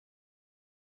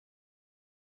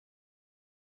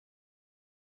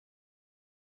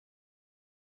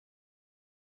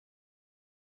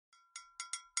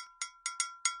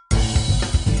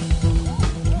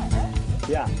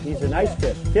Yeah, he's a nice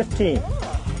fish. 15.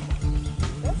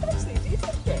 That's actually a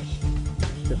decent fish.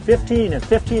 The 15 and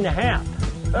 15 and a half.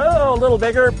 Oh, a little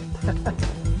bigger.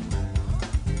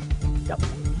 Yep.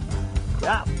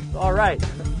 Yeah, all right.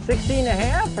 16 and a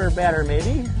half or better,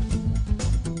 maybe.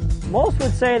 Most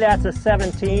would say that's a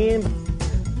 17.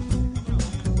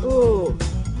 Ooh,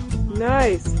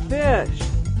 nice fish.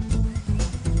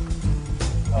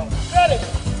 Oh, got it.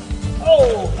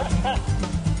 Oh,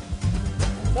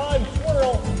 saw him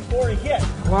swirl before he hit.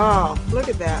 Wow, look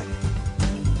at that.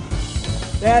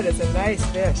 That is a nice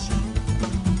fish.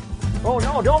 Oh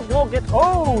no, don't get,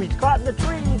 oh, he's caught in the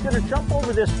tree. He's gonna jump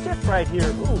over this stick right here.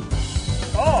 Ooh.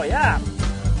 Oh yeah.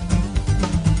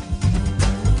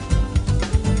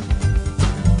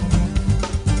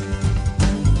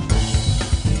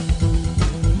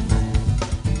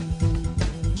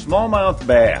 Smallmouth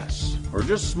bass, or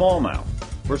just smallmouth,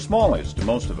 or smallies to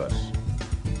most of us.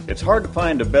 It's hard to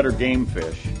find a better game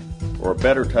fish or a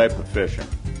better type of fishing.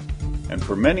 And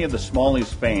for many of the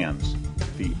smallies fans,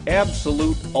 the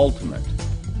absolute ultimate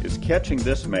is catching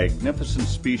this magnificent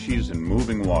species in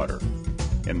moving water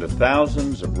in the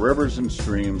thousands of rivers and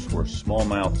streams where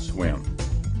smallmouth swim.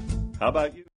 How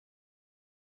about you?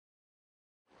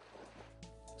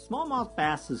 Smallmouth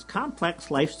bass's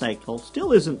complex life cycle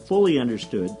still isn't fully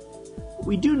understood.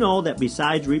 We do know that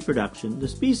besides reproduction, the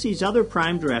species' other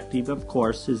prime directive, of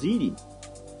course, is eating.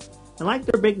 And like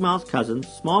their big mouth cousins,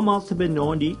 smallmouths have been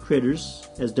known to eat critters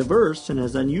as diverse and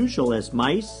as unusual as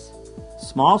mice,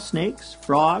 small snakes,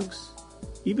 frogs,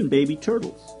 even baby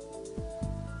turtles.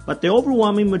 But the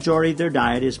overwhelming majority of their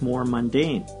diet is more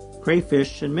mundane: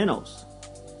 crayfish and minnows.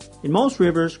 In most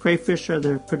rivers, crayfish are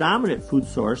the predominant food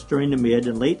source during the mid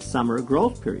and late summer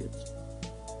growth periods,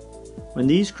 when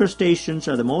these crustaceans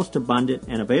are the most abundant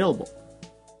and available.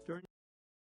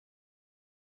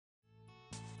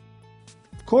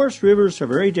 Of course, rivers are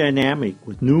very dynamic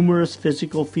with numerous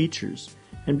physical features,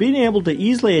 and being able to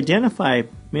easily identify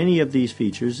many of these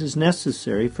features is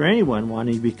necessary for anyone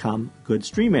wanting to become a good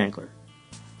stream angler.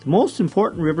 The most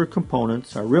important river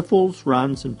components are riffles,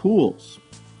 runs, and pools.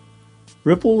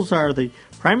 Riffles are the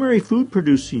primary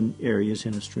food-producing areas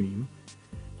in a stream.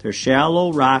 They're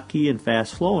shallow, rocky, and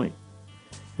fast-flowing.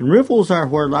 And riffles are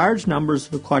where large numbers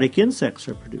of aquatic insects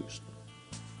are produced.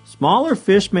 Smaller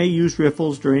fish may use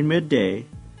riffles during midday,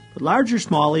 but larger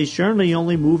smallies generally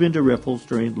only move into riffles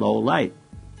during low light.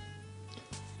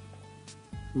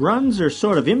 Runs are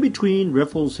sort of in between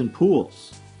riffles and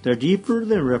pools. They're deeper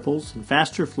than riffles and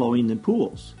faster flowing than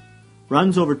pools.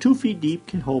 Runs over 2 feet deep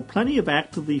can hold plenty of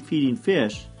actively feeding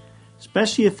fish,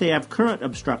 especially if they have current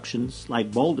obstructions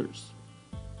like boulders.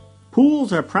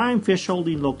 Pools are prime fish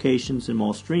holding locations in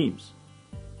most streams.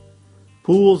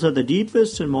 Pools are the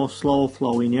deepest and most slow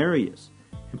flowing areas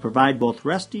and provide both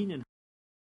resting and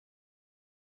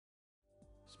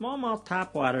smallmouth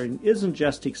topwatering isn't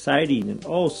just exciting and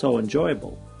oh so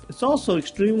enjoyable. It's also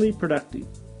extremely productive.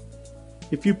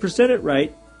 If you present it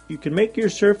right, you can make your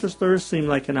surface lure seem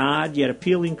like an odd yet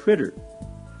appealing critter,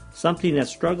 something that's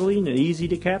struggling and easy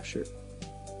to capture.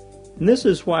 And this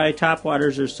is why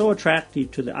topwaters are so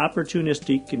attractive to the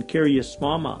opportunistic and curious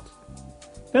smallmouth.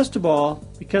 Best of all,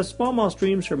 because smallmouth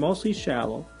streams are mostly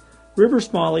shallow, river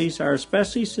smallies are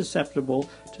especially susceptible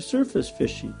to surface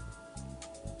fishing.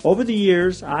 Over the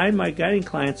years, I and my guiding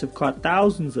clients have caught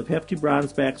thousands of hefty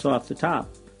bronzebacks off the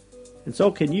top, and so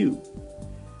can you.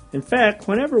 In fact,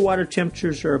 whenever water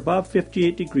temperatures are above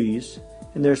 58 degrees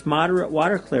and there's moderate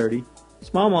water clarity,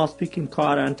 smallmouth become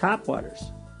caught on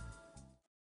topwaters.